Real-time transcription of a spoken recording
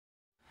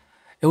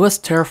It was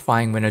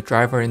terrifying when a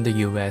driver in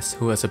the US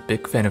who was a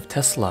big fan of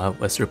Tesla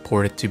was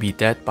reported to be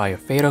dead by a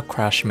fatal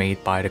crash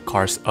made by the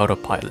car's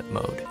autopilot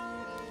mode.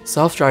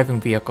 Self-driving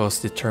vehicles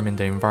determine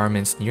the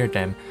environments near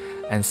them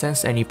and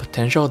sense any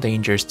potential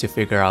dangers to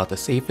figure out the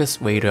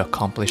safest way to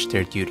accomplish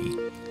their duty,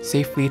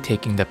 safely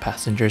taking the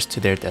passengers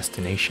to their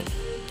destination.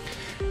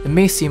 It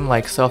may seem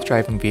like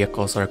self-driving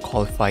vehicles are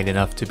qualified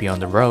enough to be on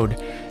the road,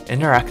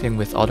 interacting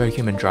with other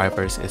human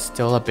drivers is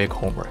still a big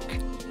homework.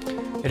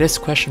 It is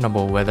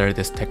questionable whether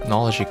this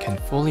technology can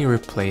fully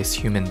replace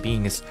human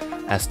beings,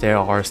 as there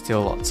are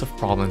still lots of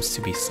problems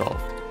to be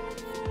solved.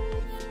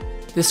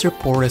 This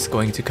report is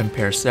going to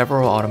compare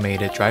several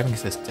automated driving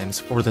systems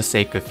for the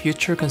sake of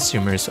future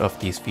consumers of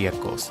these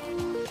vehicles.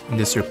 In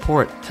this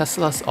report,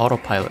 Tesla's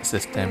Autopilot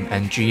system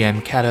and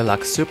GM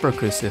Cadillac's Super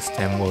Cruise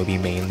system will be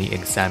mainly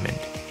examined.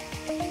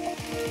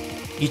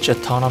 Each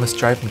autonomous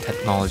driving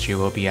technology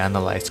will be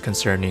analyzed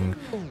concerning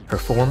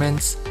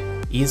performance,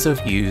 ease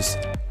of use,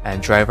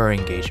 and driver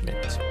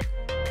engagement.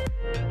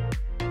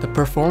 The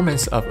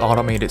performance of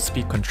automated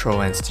speed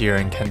control and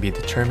steering can be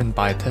determined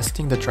by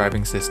testing the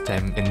driving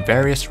system in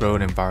various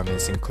road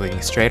environments including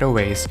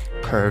straightaways,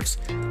 curves,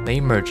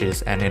 lane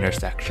merges, and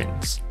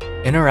intersections.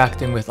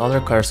 Interacting with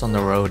other cars on the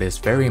road is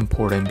very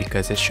important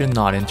because it should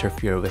not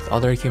interfere with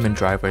other human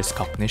drivers'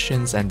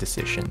 cognitions and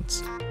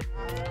decisions.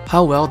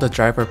 How well the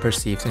driver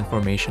perceives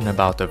information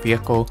about the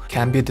vehicle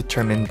can be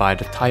determined by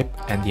the type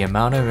and the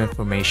amount of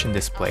information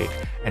displayed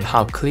and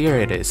how clear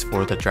it is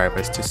for the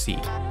drivers to see.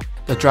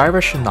 The driver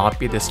should not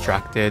be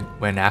distracted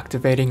when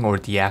activating or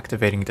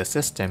deactivating the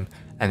system,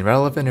 and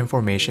relevant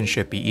information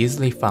should be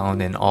easily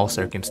found in all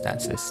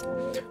circumstances.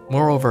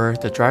 Moreover,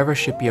 the driver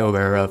should be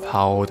aware of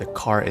how the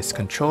car is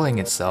controlling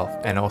itself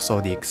and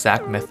also the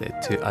exact method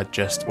to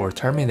adjust or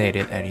terminate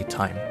it any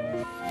time.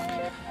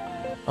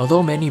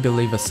 Although many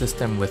believe a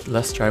system with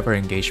less driver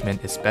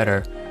engagement is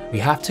better, we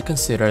have to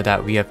consider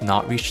that we have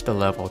not reached the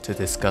level to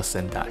discuss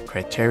in that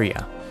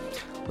criteria.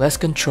 Less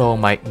control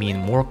might mean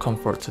more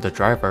comfort to the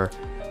driver,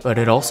 but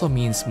it also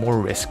means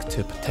more risk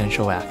to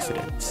potential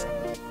accidents.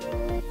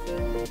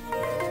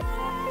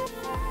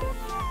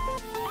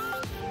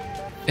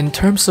 In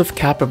terms of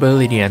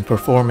capability and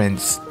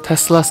performance,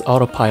 Tesla's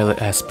Autopilot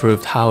has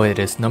proved how it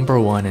is number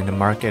one in the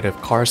market of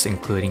cars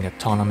including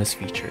autonomous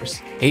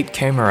features. 8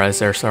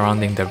 cameras are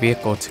surrounding the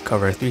vehicle to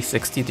cover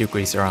 360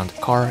 degrees around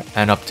the car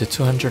and up to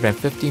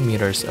 250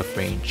 meters of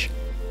range.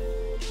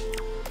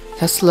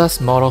 Tesla's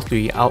Model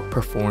 3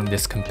 outperformed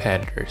its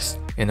competitors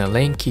in a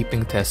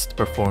lane-keeping test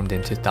performed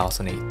in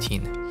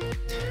 2018.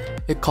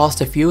 It caused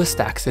the fewest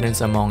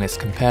accidents among its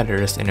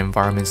competitors in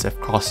environments of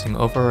crossing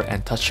over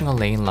and touching a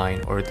lane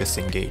line or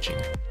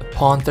disengaging.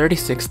 Upon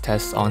 36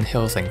 tests on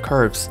hills and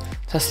curves,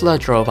 Tesla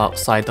drove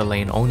outside the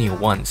lane only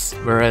once,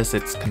 whereas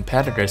its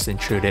competitors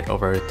intruded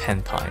over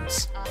 10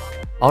 times.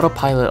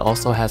 Autopilot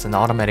also has an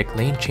automatic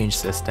lane change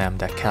system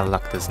that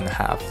Cadillac doesn't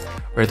have,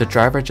 where the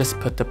driver just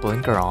put the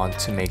blinker on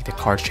to make the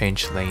car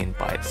change lane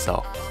by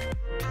itself.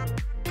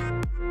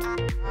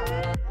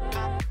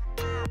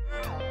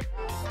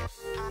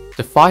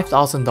 The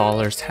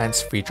 $5,000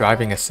 hands-free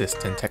driving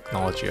assistant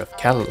technology of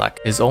Cadillac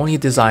is only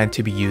designed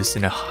to be used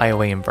in a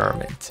highway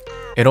environment.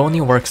 It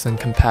only works on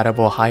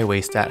compatible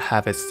highways that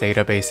have its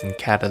database in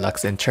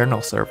Cadillac's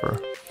internal server.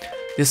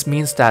 This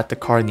means that the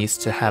car needs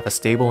to have a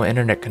stable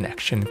internet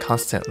connection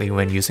constantly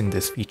when using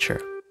this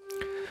feature.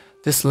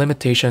 This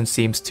limitation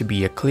seems to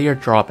be a clear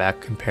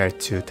drawback compared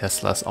to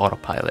Tesla's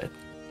Autopilot.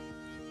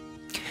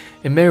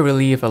 It may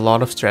relieve a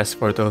lot of stress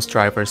for those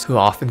drivers who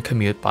often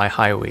commute by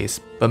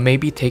highways, but may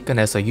be taken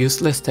as a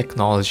useless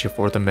technology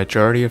for the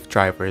majority of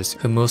drivers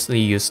who mostly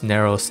use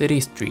narrow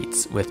city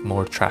streets with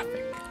more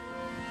traffic.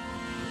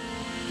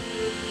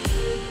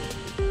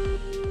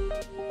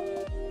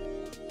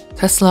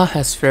 Tesla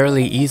has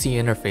fairly easy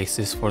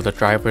interfaces for the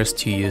drivers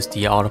to use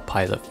the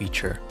Autopilot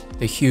feature.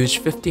 The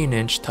huge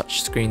 15-inch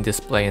touchscreen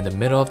display in the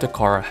middle of the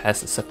car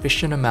has a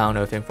sufficient amount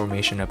of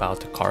information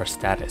about the car's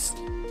status.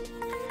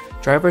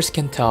 Drivers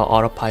can tell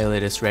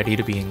Autopilot is ready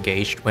to be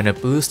engaged when a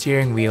blue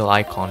steering wheel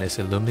icon is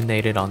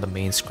illuminated on the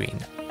main screen.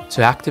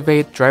 To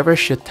activate, drivers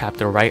should tap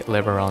the right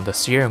lever on the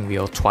steering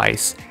wheel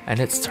twice, and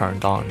it's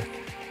turned on.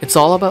 It's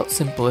all about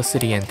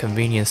simplicity and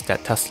convenience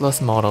that Tesla's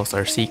models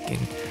are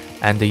seeking,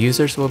 and the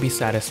users will be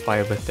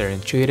satisfied with their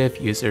intuitive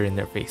user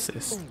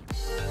interfaces.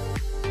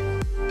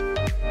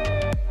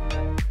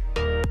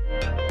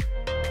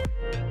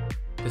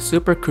 The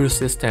Super Cruise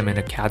system in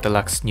a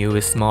Cadillac's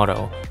newest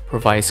model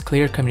provides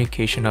clear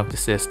communication of the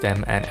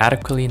system and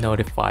adequately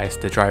notifies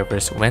the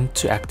drivers when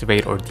to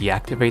activate or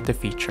deactivate the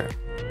feature.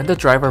 When the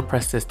driver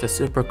presses the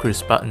Super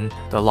Cruise button,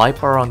 the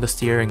light bar on the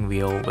steering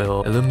wheel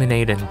will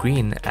illuminate in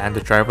green and the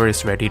driver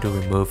is ready to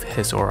remove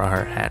his or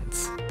her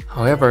hands.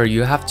 However,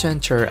 you have to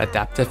enter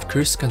Adaptive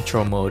Cruise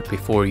Control mode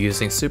before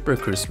using Super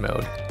Cruise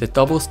mode. The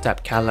double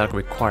step Cadillac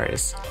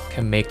requires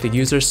can make the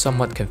user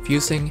somewhat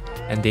confusing,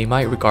 and they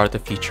might regard the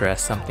feature as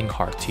something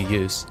hard to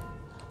use.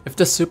 If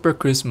the Super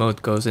Cruise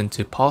mode goes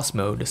into pause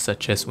mode,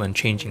 such as when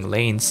changing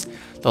lanes,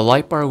 the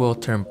light bar will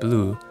turn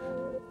blue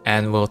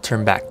and will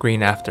turn back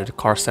green after the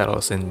car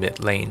settles in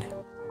mid-lane.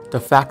 The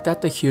fact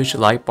that the huge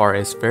light bar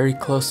is very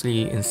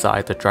closely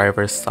inside the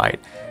driver's side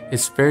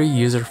is very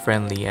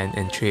user-friendly and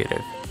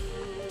intuitive.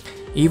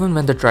 Even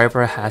when the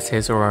driver has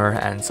his or her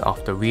hands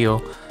off the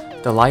wheel,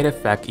 the light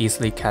effect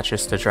easily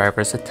catches the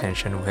driver's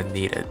attention when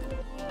needed.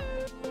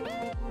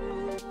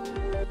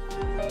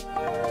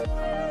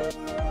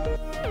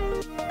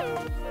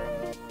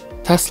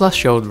 Tesla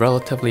showed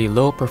relatively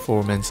low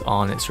performance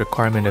on its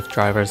requirement of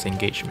driver's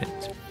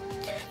engagement.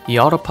 The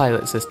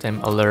Autopilot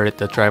system alerted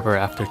the driver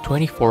after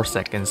 24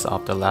 seconds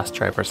of the last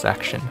driver's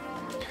action.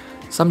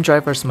 Some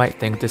drivers might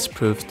think this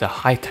proves the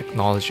high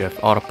technology of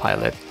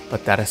Autopilot,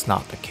 but that is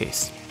not the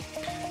case.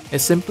 It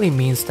simply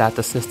means that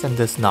the system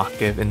does not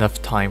give enough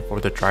time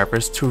for the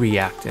drivers to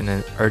react in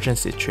an urgent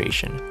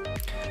situation.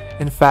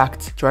 In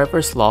fact,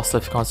 drivers' loss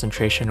of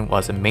concentration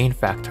was a main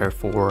factor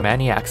for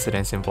many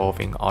accidents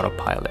involving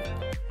Autopilot.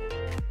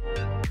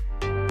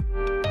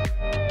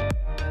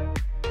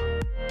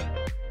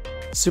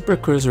 Super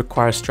Cruise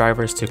requires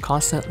drivers to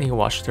constantly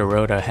watch the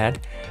road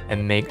ahead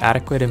and make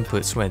adequate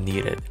inputs when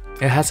needed.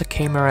 It has a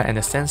camera and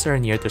a sensor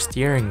near the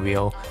steering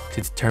wheel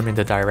to determine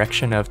the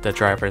direction of the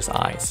driver's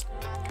eyes.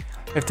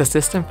 If the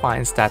system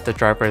finds that the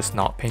driver is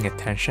not paying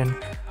attention,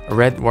 a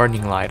red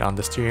warning light on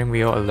the steering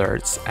wheel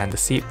alerts and the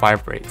seat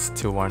vibrates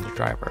to warn the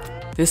driver.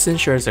 This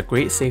ensures a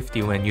great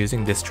safety when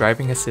using this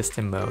driving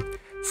assistant mode,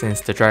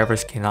 since the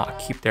drivers cannot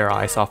keep their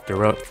eyes off the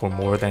road for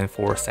more than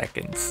 4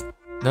 seconds.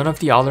 None of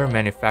the other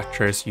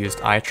manufacturers used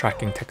eye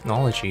tracking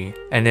technology,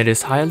 and it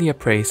is highly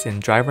appraised in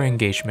driver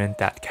engagement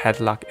that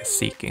Cadillac is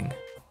seeking.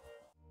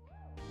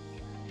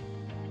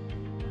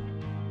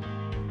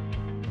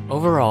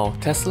 Overall,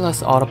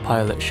 Tesla's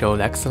Autopilot showed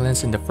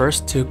excellence in the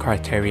first two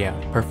criteria,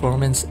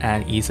 performance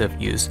and ease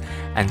of use,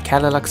 and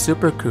Cadillac's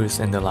Super Cruise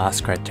in the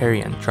last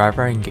criterion,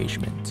 driver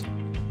engagement.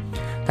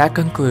 That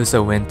concludes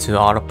a win to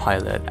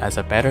Autopilot as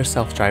a better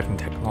self-driving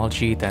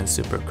technology than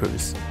Super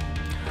Cruise.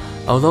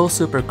 Although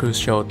Super Cruise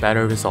showed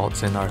better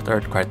results in our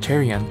third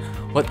criterion,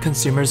 what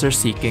consumers are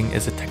seeking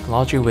is a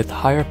technology with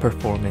higher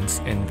performance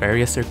in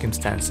various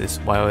circumstances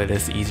while it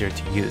is easier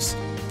to use.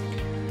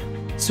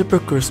 Super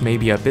Cruise may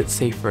be a bit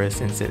safer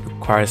since it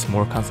requires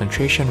more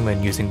concentration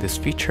when using this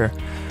feature,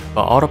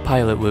 but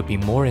Autopilot will be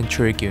more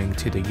intriguing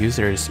to the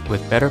users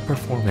with better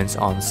performance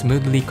on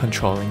smoothly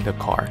controlling the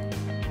car.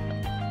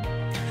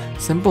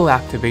 Simple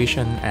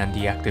activation and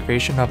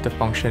deactivation of the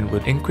function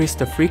would increase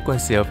the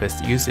frequency of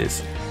its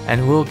uses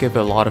and will give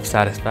a lot of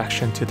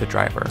satisfaction to the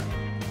driver.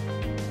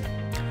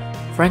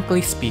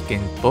 Frankly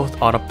speaking, both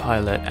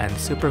Autopilot and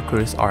Super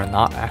Cruise are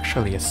not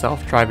actually a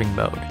self-driving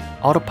mode.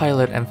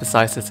 Autopilot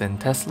emphasizes in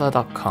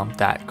Tesla.com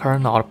that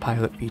current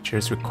Autopilot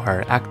features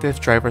require active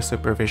driver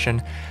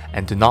supervision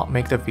and do not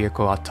make the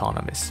vehicle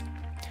autonomous.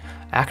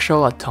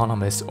 Actual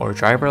autonomous or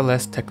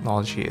driverless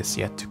technology is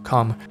yet to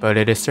come, but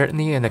it is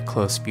certainly in the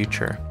close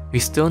future. We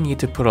still need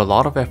to put a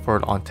lot of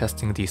effort on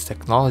testing these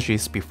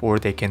technologies before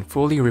they can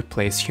fully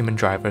replace human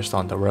drivers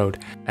on the road,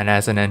 and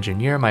as an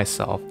engineer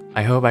myself,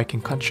 I hope I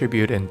can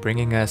contribute in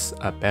bringing us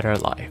a better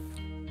life.